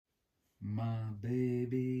My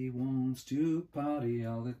baby wants to party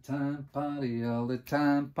all the time, party all the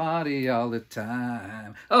time, party all the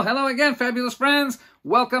time. Oh, hello again, fabulous friends.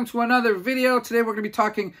 Welcome to another video. Today we're going to be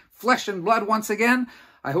talking flesh and blood once again.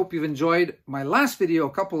 I hope you've enjoyed my last video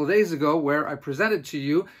a couple of days ago where I presented to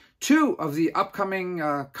you two of the upcoming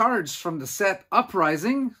cards from the set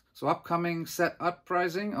Uprising. So upcoming set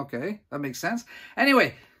Uprising. Okay, that makes sense.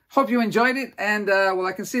 Anyway, hope you enjoyed it, and well,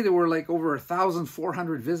 I can see there were like over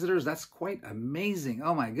 1,400 visitors. That's quite amazing.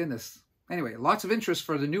 Oh my goodness. Anyway, lots of interest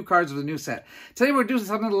for the new cards of the new set. Today we're doing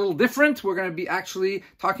something a little different. We're going to be actually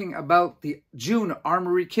talking about the June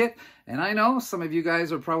Armory Kit. And I know some of you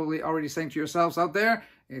guys are probably already saying to yourselves out there,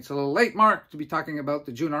 it's a little late, Mark, to be talking about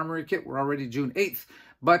the June Armory Kit. We're already June 8th.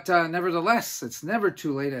 But nevertheless, it's never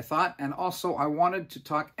too late, I thought. And also, I wanted to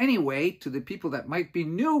talk anyway to the people that might be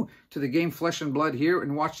new to the game Flesh and Blood here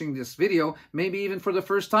and watching this video, maybe even for the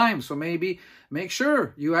first time. So maybe make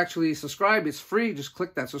sure you actually subscribe. It's free. Just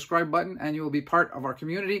click that subscribe button and you will be part of our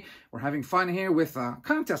community. We're having fun here with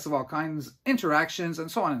contests of all kinds, interactions, and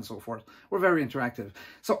so on and so forth. We're very interactive.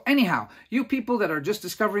 So anyhow, you people that are just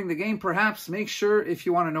discovering the game, perhaps make sure if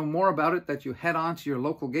you want to know more about it that you head on to your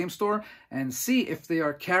local game store and see if they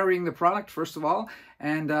are carrying the product, first of all,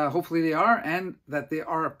 and hopefully they are, and that they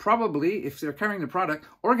are probably, if they're carrying the product,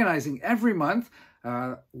 organizing every month,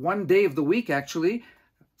 one day of the week actually.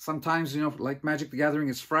 Sometimes, you know, like Magic the Gathering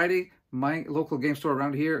is Friday. My local game store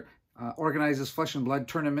around here organizes Flesh and Blood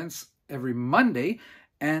tournaments every Monday.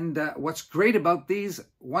 And what's great about these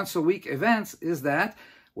once a week events is that,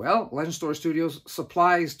 well, Legend Store Studios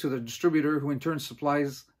supplies to the distributor, who in turn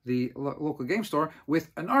supplies the local game store with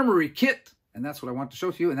an Armory Kit. And that's what I want to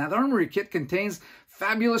show to you. And that Armory Kit contains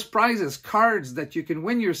fabulous prizes, cards that you can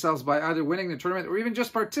win yourselves by either winning the tournament or even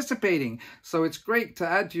just participating. So it's great to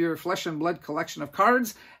add to your Flesh and Blood collection of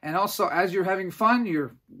cards. And also, as you're having fun,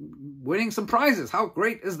 you're winning some prizes. How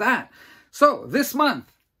great is that? So this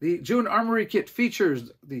month, the June Armory Kit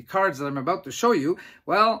features the cards that I'm about to show you.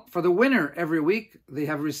 Well, for the winner every week, they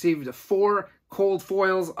have received 4 cold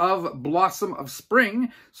foils of Blossom of Spring.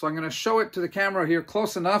 So I'm going to show it to the camera here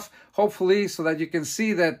close enough, hopefully, so that you can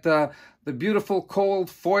see that the beautiful cold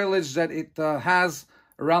foliage that it has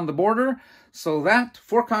around the border. So that,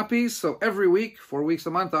 4 copies. So every week, 4 weeks a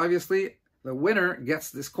month, obviously, the winner gets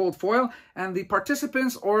this cold foil, and the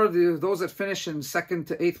participants or those that finish in 2nd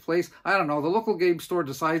to 8th place, I don't know, the local game store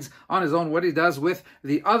decides on his own what he does with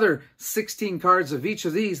the other 16 cards of each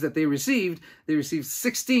of these that they received. They received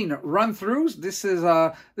 16 run-throughs. This is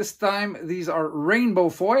this time these are rainbow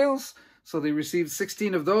foils. So they received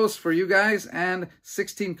 16 of those for you guys and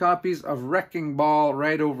 16 copies of Wrecking Ball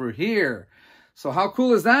right over here. So how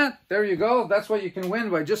cool is that? There you go. That's what you can win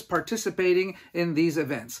by just participating in these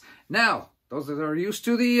events. Now, those that are used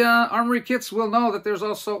to the Armory Kits will know that there's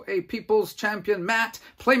also a People's Champion mat,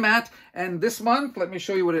 play mat. And this month, let me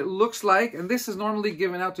show you what it looks like. And this is normally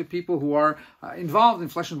given out to people who are involved in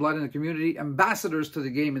Flesh and Blood in the community, ambassadors to the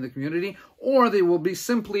game in the community, or they will be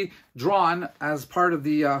simply drawn as part of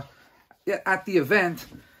the, at the event.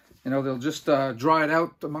 You know, they'll just draw it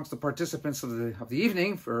out amongst the participants of the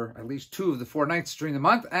evening for at least 2 of the 4 nights during the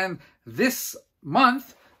month. And this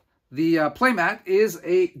month, the playmat is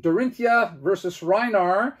a Dorinthia versus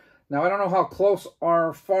Rhinar. Now, I don't know how close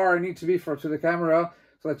or far I need to be to the camera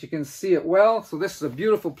so that you can see it well. So this is a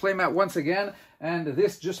beautiful playmat once again. And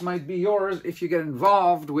this just might be yours if you get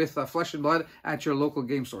involved with Flesh and Blood at your local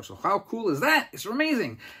game store. So how cool is that? It's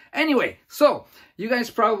amazing. Anyway, so you guys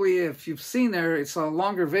probably, if you've seen there, it's a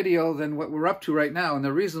longer video than what we're up to right now. And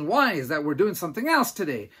the reason why is that we're doing something else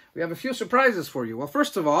today. We have a few surprises for you. Well,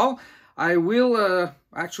 first of all, I will,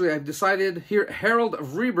 actually, I've decided here, Herald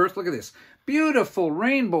of Rebirth. Look at this. Beautiful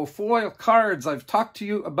rainbow foil cards. I've talked to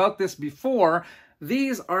you about this before.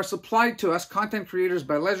 These are supplied to us, content creators,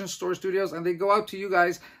 by Legend Store Studios, and they go out to you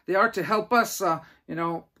guys. They are to help us, you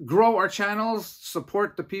know, grow our channels,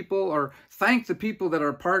 support the people, or thank the people that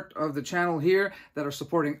are part of the channel here that are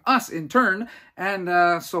supporting us in turn.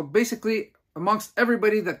 And so basically, amongst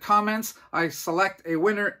everybody that comments, I select a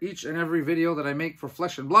winner each and every video that I make for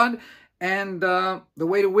Flesh and Blood. And the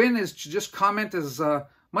way to win is to just comment as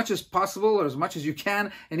much as possible, or as much as you can,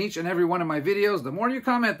 in each and every one of my videos. The more you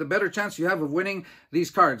comment, the better chance you have of winning these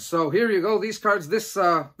cards. So here you go. These cards this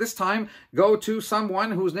time go to someone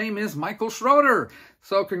whose name is Michael Schroeder.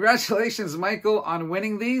 So congratulations, Michael, on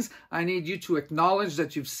winning these. I need you to acknowledge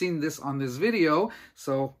that you've seen this on this video.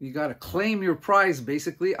 So you got to claim your prize,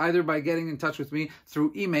 basically, either by getting in touch with me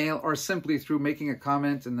through email or simply through making a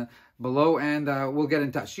comment in the below, and we'll get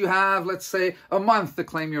in touch. You have, let's say, a month to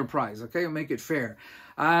claim your prize, okay? We'll make it fair.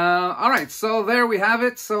 All right, so there we have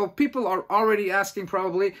it. So people are already asking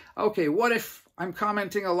probably, okay, what if I'm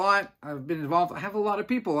commenting a lot, I've been involved, I have a lot of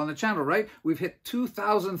people on the channel, right? We've hit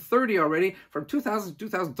 2,030 already. From 2,000 to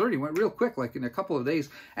 2,030, went real quick, like in a couple of days.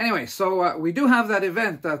 Anyway, so we do have that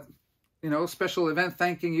event, that special event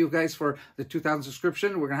thanking you guys for the 2,000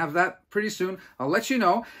 subscription. We're going to have that pretty soon. I'll let you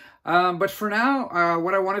know. But for now,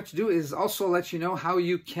 what I wanted to do is also let you know how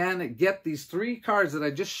you can get these 3 cards that I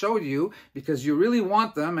just showed you, because you really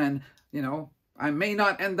want them, and, I may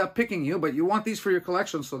not end up picking you, but you want these for your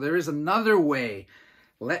collection, so there is another way.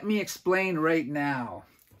 Let me explain right now.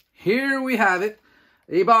 Here we have it,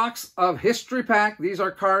 a box of History Pack. These are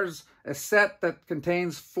cards, a set that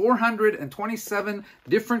contains 427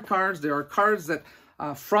 different cards. There are cards that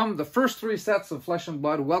from the first 3 sets of Flesh and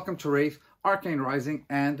Blood, Welcome to Wraith, Arcane Rising,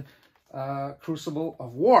 and Crucible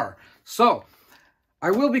of War. So I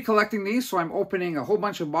will be collecting these, so I'm opening a whole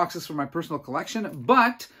bunch of boxes for my personal collection,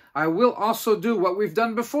 but I will also do what we've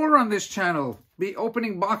done before on this channel, be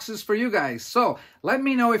opening boxes for you guys. So let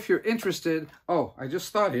me know if you're interested. Oh, I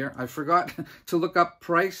just thought here, I forgot to look up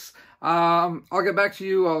price. I'll get back to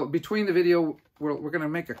you between the video. We're going to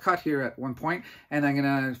make a cut here at one point, and I'm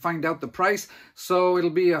going to find out the price. So it'll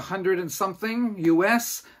be 100 and something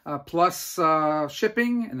US plus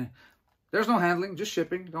shipping, and there's no handling, just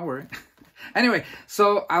shipping, don't worry. Anyway,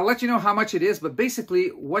 so I'll let you know how much it is, but basically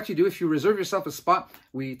what you do, if you reserve yourself a spot,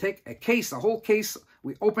 we take a case, a whole case,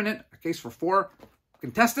 we open it, a case for 4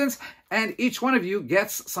 contestants, and each one of you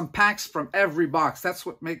gets some packs from every box. That's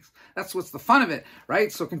what's the fun of it,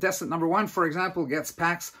 right? So contestant number 1, for example, gets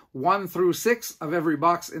packs 1 through 6 of every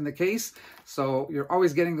box in the case. So you're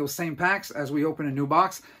always getting those same packs as we open a new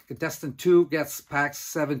box. Contestant 2 gets packs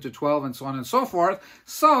 7 to 12 and so on and so forth.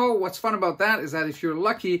 So what's fun about that is that if you're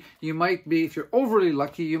lucky, if you're overly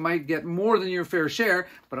lucky, you might get more than your fair share.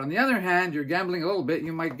 But on the other hand, you're gambling a little bit,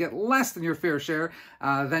 you might get less than your fair share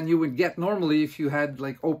than you would get normally if you had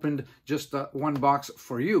opened just one box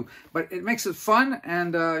for you. But it makes it fun,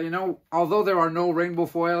 and although there are no rainbow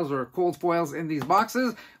foils or cold foils in these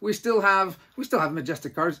boxes, we still have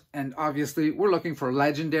majestic cards, and obviously we're looking for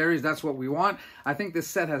legendaries. That's what we want. I think this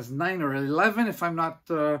set has 9 or 11, if I'm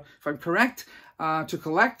correct, to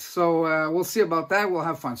collect. So we'll see about that. We'll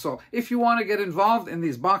have fun. So if you want to get involved in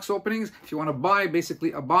these box openings, if you want to buy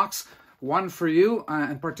basically a box, one for you,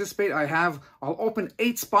 and participate, I'll open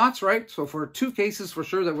 8 spots, right? So for 2 cases for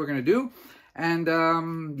sure that we're going to do.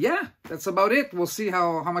 And yeah, that's about it. We'll see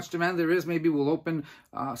how much demand there is. Maybe we'll open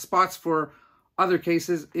spots for other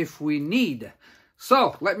cases if we need.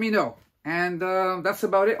 So let me know. And that's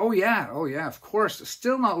about it. Oh yeah, of course.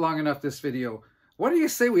 Still not long enough, this video. What do you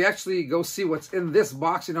say we actually go see what's in this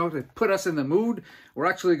box, to put us in the mood? We're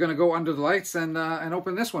actually going to go under the lights and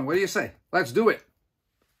open this one. What do you say? Let's do it.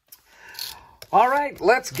 All right,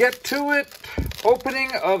 let's get to it.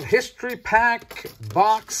 Opening of History Pack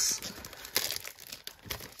box.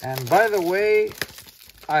 And by the way,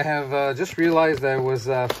 I have just realized I was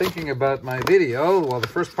thinking about my video, well, the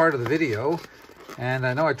first part of the video. And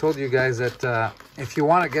I know I told you guys that if you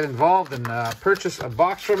want to get involved and purchase a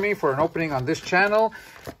box from me for an opening on this channel,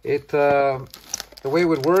 the way it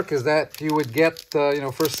would work is that you would get,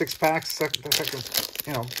 first 6 packs, second,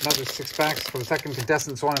 another 6 packs for the second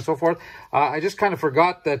contestant, so on and so forth. I just kind of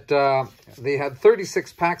forgot that they had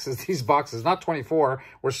 36 packs as these boxes, not 24.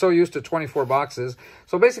 We're so used to 24 boxes.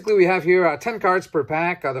 So basically we have here 10 cards per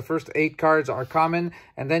pack. The first 8 cards are common,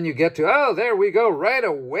 and then you get to, oh, there we go, right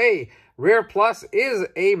away. Rare Plus is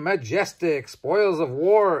a Majestic, Spoils of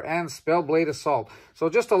War, and Spellblade Assault. So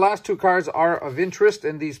just the last 2 cards are of interest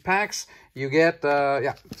in these packs. You get,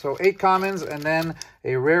 so 8 commons, and then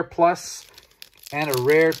a Rare Plus and a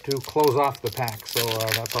rare to close off the pack. So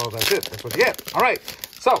that's it. That's what you get. All right.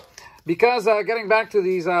 So because getting back to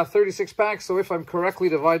these 36 packs, so if I'm correctly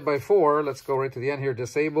divide by 4, let's go right to the end here.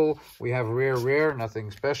 Disable. We have rare,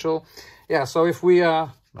 nothing special. Yeah. So if we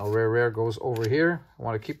no, rare goes over here. I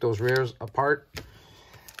want to keep those rares apart.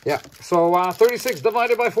 Yeah. So 36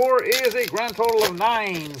 divided by 4 is a grand total of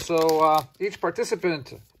 9. So each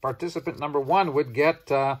participant number 1 would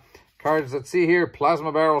get cards, let's see here,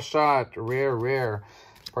 Plasma Barrel Shot, rare.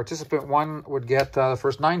 Participant 1 would get the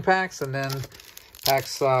first 9 packs, and then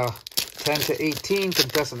packs 10 to 18,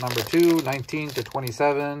 contestant number 2, 19 to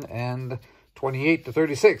 27, and 28 to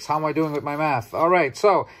 36. How am I doing with my math? All right,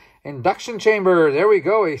 so Induction Chamber, there we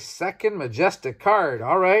go, a second Majestic card.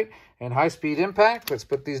 All right, and High Speed Impact, let's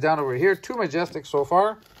put these down over here. 2 Majestic so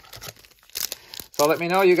far. So let me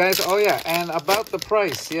know, you guys. Oh yeah, and about the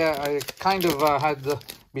price, yeah, I kind of had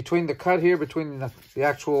between the cut here, between the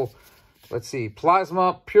actual let's see,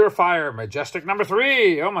 Plasma Purifier, Majestic number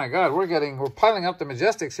 3. Oh my God, we're piling up the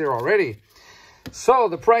Majestics here already. So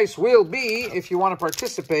the price will be, if you want to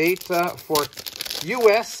participate for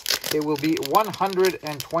US, it will be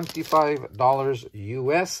 $125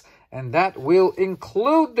 US, and that will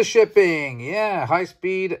include the shipping. Yeah,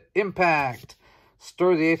 high-speed impact.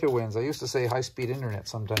 Stir the Aether Winds. I used to say high-speed internet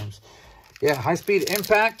sometimes. Yeah, high-speed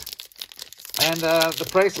impact. And the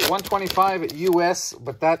price is $125 US,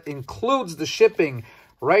 but that includes the shipping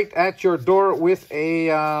right at your door with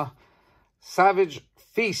a Savage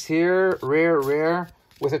Feast here, rare,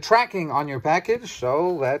 with a tracking on your package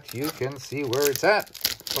so that you can see where it's at.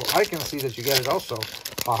 So I can see that you get it also.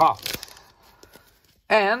 Haha.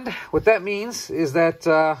 And what that means is that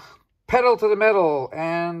Pedal to the Metal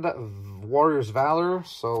and Warrior's Valor,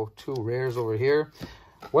 so 2 rares over here.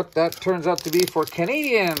 What that turns out to be for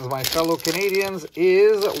Canadians, my fellow Canadians,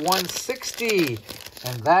 is $160.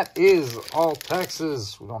 And that is all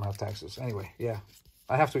taxes. We don't have taxes. Anyway, yeah.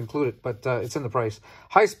 I have to include it, but it's in the price.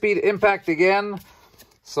 High-speed impact again.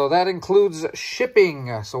 So that includes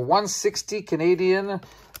shipping. So $160 Canadian.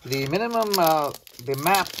 The minimum,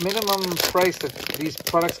 minimum price that these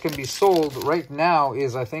products can be sold right now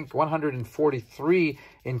is, I think, $143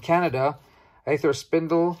 in Canada. Aether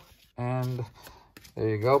Spindle, and there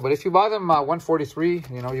you go. But if you buy them $143,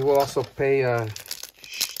 you know, you will also pay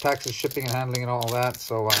taxes, shipping, and handling, and all that.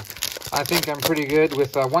 So I think I'm pretty good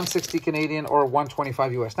with $160 Canadian or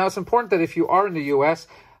 $125 US. Now, it's important that if you are in the US,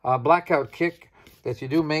 Blackout Kick, that you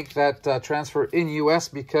do make that transfer in US,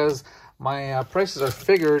 because my prices are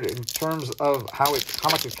figured in terms of how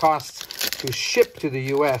much it costs to ship to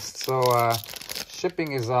the US. So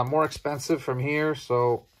shipping is more expensive from here,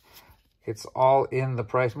 so it's all in the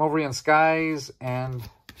price. Movrian Skies, and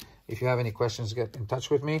if you have any questions, get in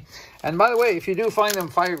touch with me. And by the way, if you do find them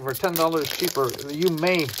 $5 or $10 cheaper, you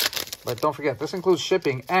may, but don't forget, this includes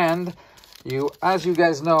shipping. And as you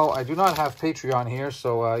guys know, I do not have Patreon here,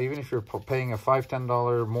 so even if you're paying a $5,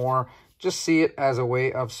 $10 more, just see it as a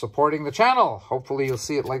way of supporting the channel. Hopefully you'll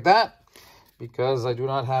see it like that, because I do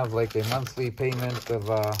not have like a monthly payment of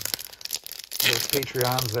those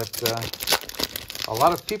Patreons that a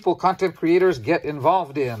lot of people, content creators, get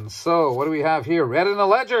involved in. So what do we have here? Red in the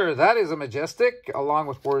Ledger. That is a Majestic, along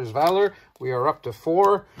with Warrior's Valor. We are up to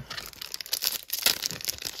 4.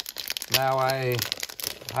 Now, I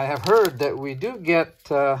have heard that we do get,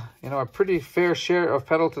 you know, a pretty fair share of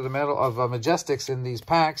Pedal to the Metal of Majestics in these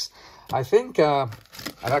packs. I think I've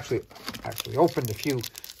actually opened a few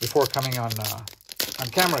before coming on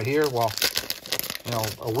camera here. Well, you know,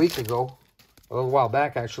 a week ago, a little while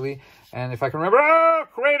back actually. And if I can remember, oh,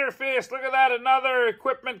 Crater Fist! Look at that, another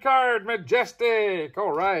equipment card, Majestic.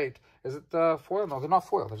 All right, is it foil? No, they're not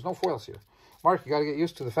foil. There's no foils here. Mark, you got to get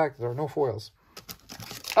used to the fact that there are no foils.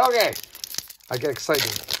 Okay, I get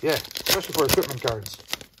excited. Yeah, especially for equipment cards.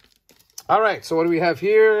 All right, so what do we have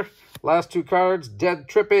here? Last 2 cards, Dead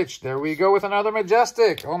Trippage. There we go with another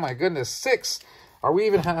Majestic. Oh my goodness, 6. Are we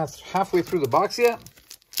even halfway through the box yet?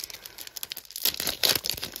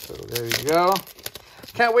 So there you go.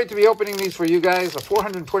 Can't wait to be opening these for you guys.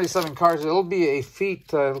 427 cards. It'll be a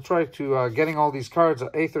feat. I'll try to getting all these cards.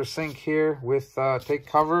 Aether Sync here with Take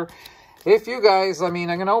Cover. If you guys, I mean,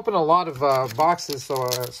 I'm going to open a lot of boxes so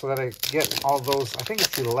that I get all those. I think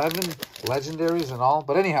it's 11 legendaries and all.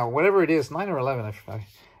 But anyhow, whatever it is, 9 or 11.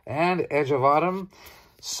 And Edge of Autumn.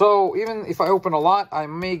 So even if I open a lot, I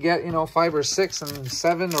may get, you know, 5 or 6 and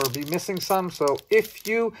 7 or be missing some. So if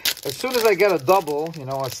you, as soon as I get a double, you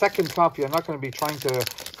know, a second copy, I'm not going to be trying to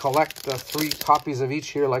collect 3 copies of each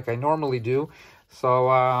here like I normally do.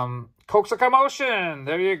 So Coax a Commotion,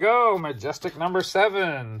 there you go, Majestic number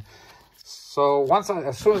 7. So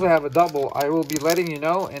as soon as I have a double, I will be letting you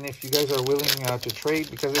know. And if you guys are willing to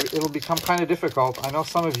trade, because it'll become kind of difficult. I know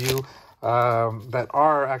some of you that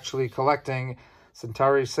are actually collecting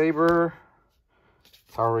Centauri Saber,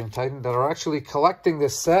 Towering Titan, that are actually collecting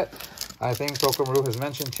this set. I think Tokomaru has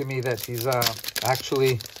mentioned to me that he's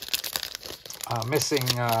actually missing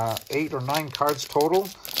 8 or 9 cards total.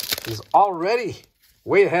 He's already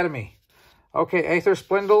way ahead of me. Okay, Aether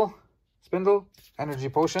Spindle, Energy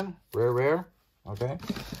Potion, rare. Okay,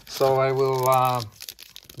 so I will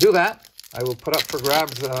do that. I will put up for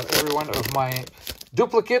grabs every one of my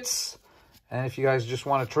duplicates. And if you guys just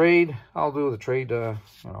want to trade, I'll do the trade, you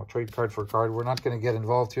know, trade card for card. We're not going to get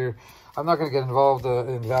involved here. I'm not going to get involved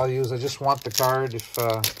in values. I just want the card. If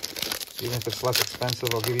even if it's less expensive,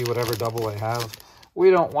 I'll give you whatever double I have. We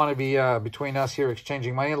don't want to be between us here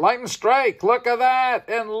exchanging money. Enlightened Strike, look at that.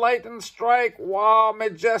 Enlightened Strike, wow,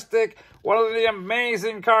 Majestic. One of the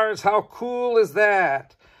amazing cards. How cool is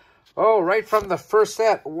that? Oh, right from the first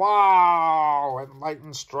set. Wow,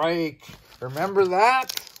 Enlightened Strike. Remember that?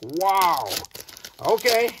 Wow.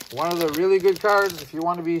 Okay, one of the really good cards. If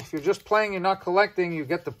you're just playing, you're not collecting, you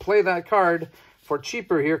get to play that card for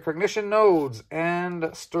cheaper here. Cognition Nodes and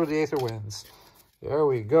Stir the Aether Winds. There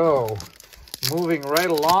we go. Moving right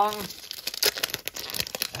along.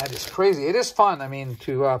 That is crazy. It is fun, I mean,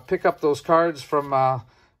 to pick up those cards from,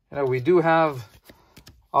 we do have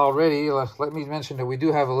already, let me mention that we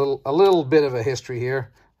do have a little bit of a history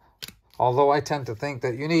here. Although I tend to think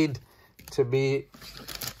that you need to be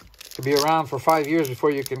around for 5 years before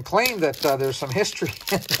you can claim that there's some history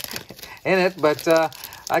in it. But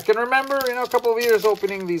I can remember, a couple of years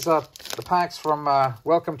opening these the packs from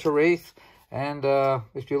Welcome to Wraith. And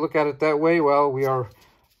if you look at it that way, well, we are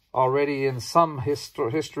already in some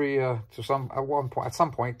history at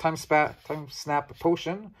some point. Time Snap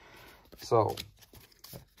Potion. So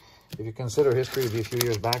if you consider history to be a few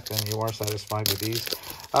years back, then you are satisfied with these.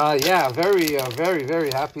 Yeah, very,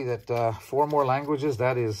 very happy that 4 more languages.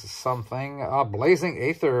 That is something. Blazing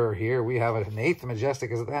Aether here. We have an 8th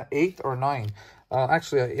Majestic. Is that 8 or 9?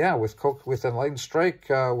 Actually, yeah, with Enlightened Strike,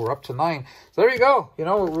 we're up to 9. So there you go. We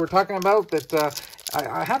were talking about that.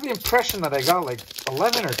 I have the impression that I got like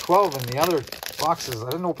 11 or 12 in the other boxes. I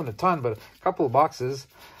didn't open a ton, but a couple of boxes.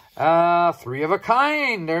 3 of a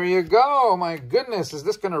kind. There you go. My goodness, is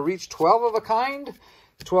this going to reach 12 of a kind?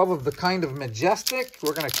 12 of the kind of Majestic.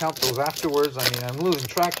 We're going to count those afterwards. I mean, I'm losing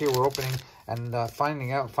track here. We're opening and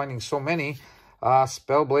finding so many.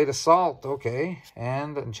 Spellblade Assault. Okay.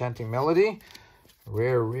 And Enchanting Melody.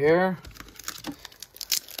 Rare.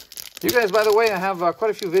 You guys, by the way, I have quite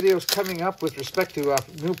a few videos coming up with respect to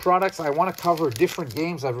new products. I want to cover different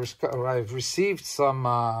games. I've received some,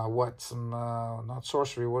 not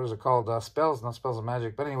sorcery, what is it called? Spells, not Spells of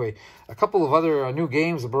Magic. But anyway, a couple of other new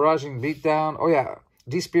games, the Barraging Beatdown. Oh, yeah,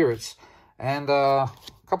 D-Spirits. And a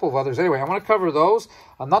couple of others. Anyway, I want to cover those.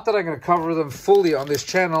 Not that I'm going to cover them fully on this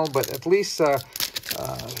channel, but at least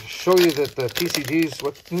show you that the TCGs,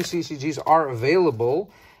 what new TCGs are available.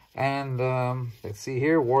 And let's see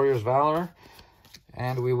here, Warriors Valor,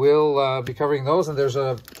 and we will be covering those. And there's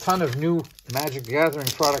a ton of new Magic Gathering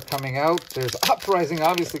product coming out. There's Uprising,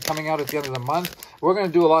 obviously, coming out at the end of the month. We're going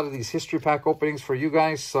to do a lot of these history pack openings for you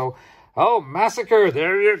guys. So, oh, Massacre,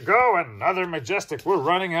 there you go, another Majestic. We're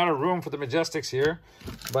running out of room for the Majestics here,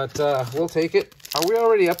 but we'll take it. Are we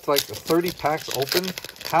already up to like 30 packs open?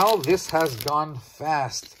 How this has gone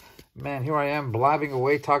fast. Man, here I am blabbing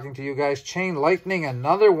away, talking to you guys. Chain Lightning,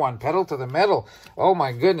 another one. Pedal to the metal. Oh,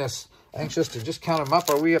 my goodness. Anxious to just count them up.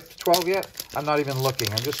 Are we up to 12 yet? I'm not even looking.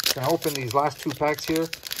 I'm just going to open these last 2 packs here.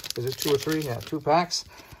 Is it 2 or 3? Yeah, 2 packs.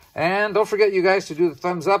 And don't forget, you guys, to do the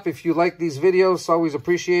thumbs up if you like these videos. It's always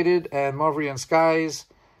appreciated. And Mavrian Skies,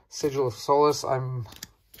 Sigil of Solace. I'm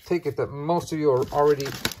take it that most of you are already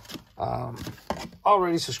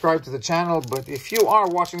subscribed to the channel. But if you are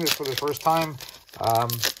watching this for the first time,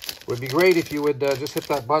 would be great if you would just hit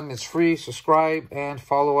that button. It's free. Subscribe and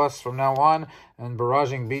follow us from now on. And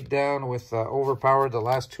Barraging Beatdown with Overpowered, the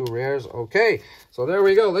last 2 rares. Okay, so there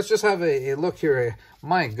we go. Let's just have a look here.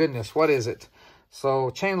 My goodness, what is it?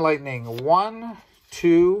 So Chain Lightning, 1,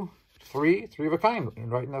 2, 3 of a kind,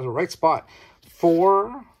 right in the right spot.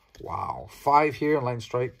 4, wow, 5 here, Enlightened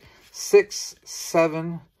Strike. 6,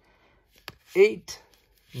 7, 8,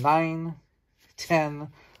 9, 10,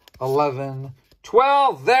 11,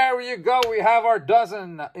 12. There you go. We have our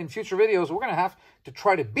dozen. In future videos, we're going to have to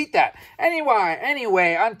try to beat that.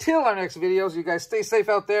 Anyway, until our next videos, you guys stay safe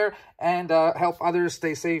out there and help others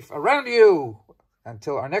stay safe around you.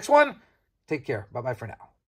 Until our next one, take care. Bye-bye for now.